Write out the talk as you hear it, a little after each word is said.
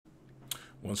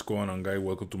What's going on, guys?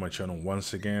 Welcome to my channel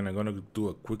once again. I'm gonna do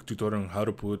a quick tutorial on how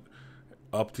to put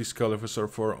OpticScale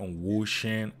FS4 on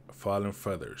Wuchang Fallen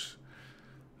Feathers.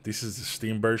 This is the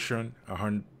Steam version.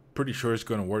 I'm pretty sure it's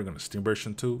gonna work on the Steam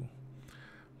version too,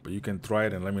 but you can try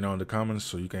it and let me know in the comments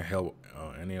so you can help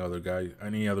any other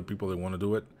people that want to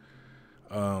do it.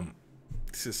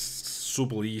 This is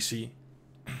super easy.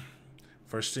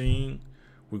 First thing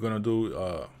we're gonna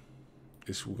do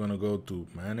is we're gonna go to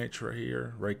manage right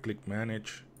here, right click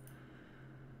manage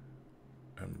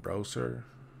and browser.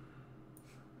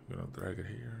 I'm gonna drag it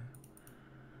here,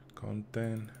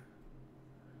 content,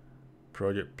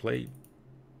 project plate,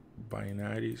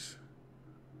 binaries,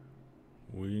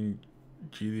 win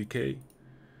GDK,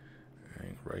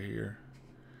 and right here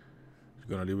you're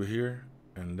gonna leave it here,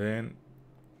 and then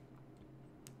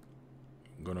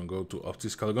I'm gonna go to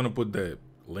OpticScale. I'm gonna put the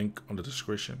link on the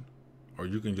description, or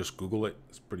you can just Google it.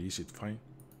 It's pretty easy to find.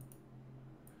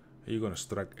 You're gonna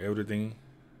extract everything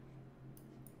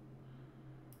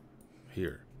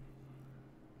here.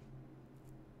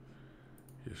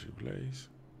 Here's your place.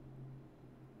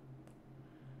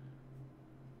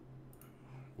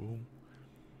 Boom.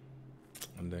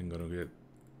 And then gonna get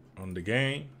on the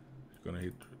game. You're gonna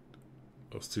hit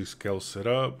OpticScale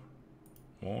setup.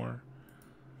 More.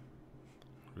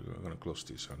 We're gonna close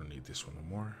this. I don't need this one no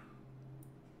more.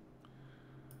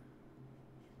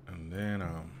 And then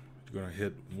you're gonna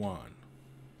hit 1,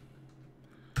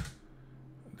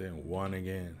 then 1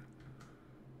 again.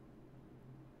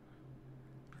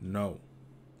 No,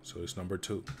 so it's number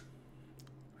 2,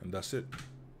 and that's it.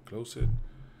 Close it,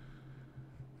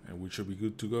 and we should be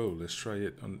good to go. Let's try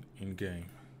it on in game.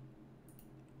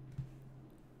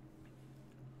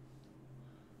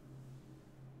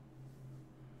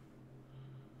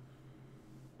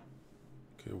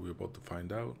 Okay, we're about to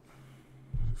find out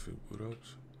if it boot up.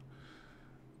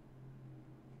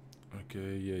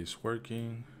 Okay, yeah, it's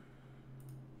working.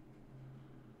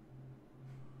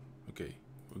 Okay,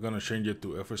 we're gonna change it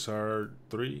to FS4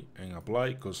 and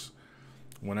apply, because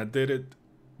when I did it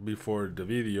before the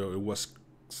video, it was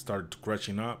started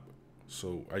crashing up.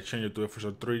 So I changed it to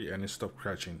FS4 and it stopped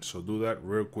crashing. So do that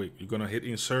real quick. You're gonna hit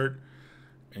insert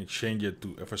and change it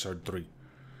to FS4.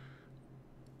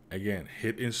 Again,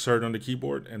 hit insert on the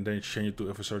keyboard and then change it to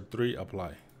FS4,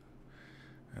 apply.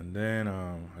 And then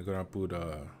I'm gonna put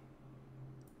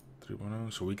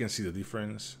 3.0 so we can see the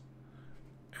difference.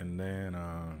 And then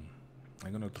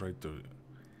I'm gonna try to,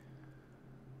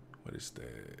 what is the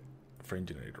frame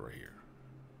generator right here?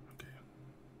 Okay,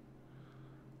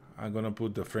 I'm gonna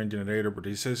put the frame generator, but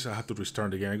it says I have to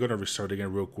restart again. I'm gonna restart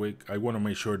again real quick. I want to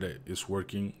make sure that it's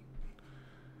working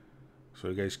so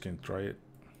you guys can try it.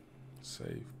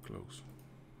 Save, close.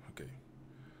 Okay,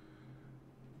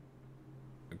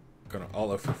 I'm gonna all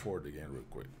F4 again real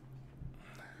quick.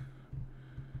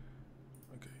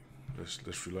 Okay, let's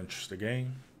relaunch the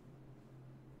game.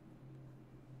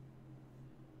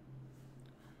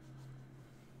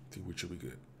 I think we should be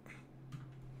good.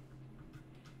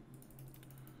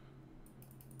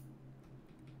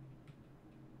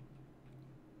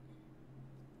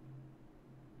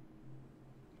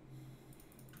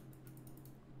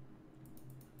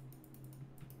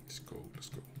 Let's go. Let's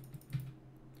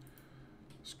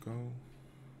go.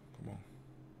 Come on.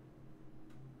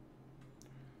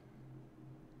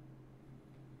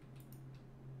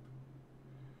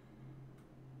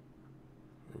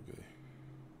 Okay.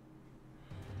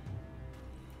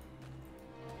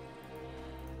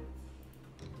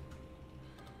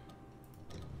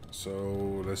 So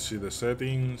let's see the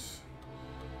settings.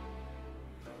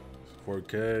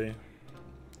 4K.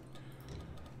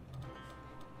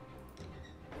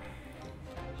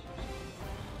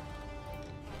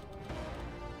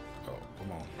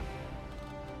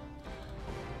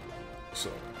 So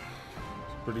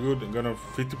pretty good. I'm gonna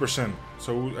 50%.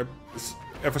 So it's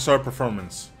FS4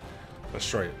 performance. Let's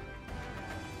try it.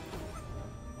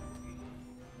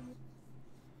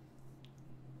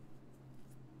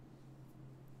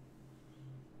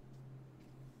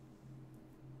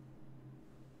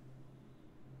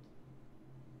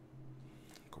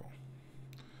 Cool.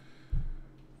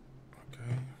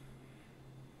 Okay.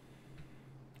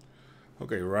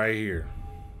 Okay, right here.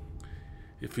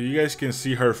 If you guys can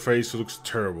see, her face looks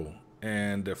terrible,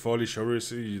 and the foliage over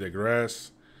here, the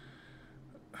grass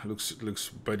looks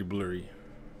very blurry.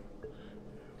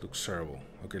 Looks terrible.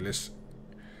 Okay, let's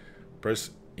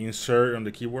press insert on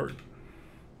the keyboard,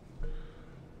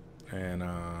 and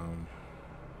I'm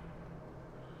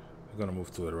gonna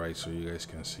move to the right so you guys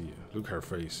can see it. Look at her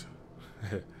face.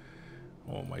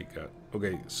 Oh my god.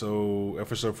 Okay, so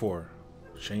FS4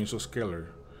 change of scalar.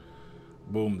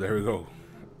 Boom, there we go.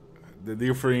 the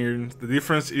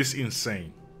difference is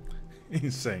insane.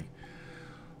 Insane.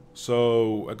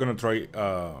 So I'm gonna try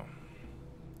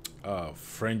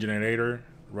frame generator.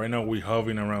 Right now we're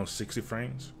hovering around 60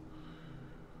 frames.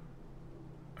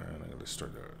 And let's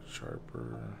start the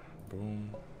sharper.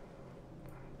 Boom.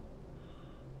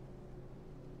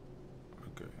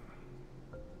 Okay.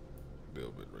 A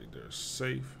little bit right there.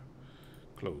 Safe.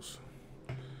 Close.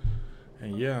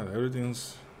 And yeah,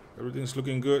 everything's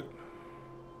looking good.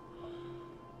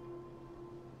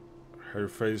 Her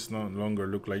face no longer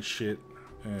look like shit,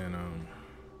 and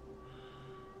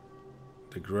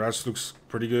the grass looks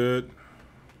pretty good.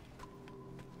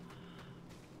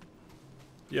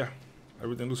 Yeah,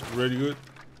 everything looks really good.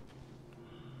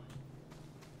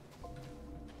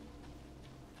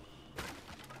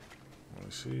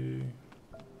 Let's see.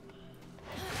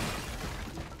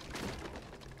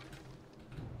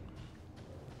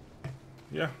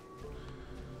 Yeah.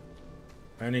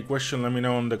 Any question, let me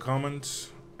know in the comments,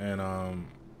 and I'm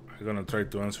gonna try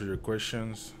to answer your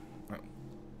questions.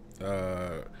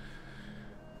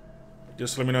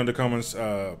 Just let me know in the comments.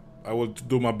 I will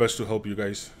do my best to help you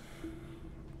guys.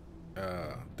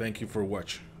 Thank you for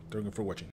watching.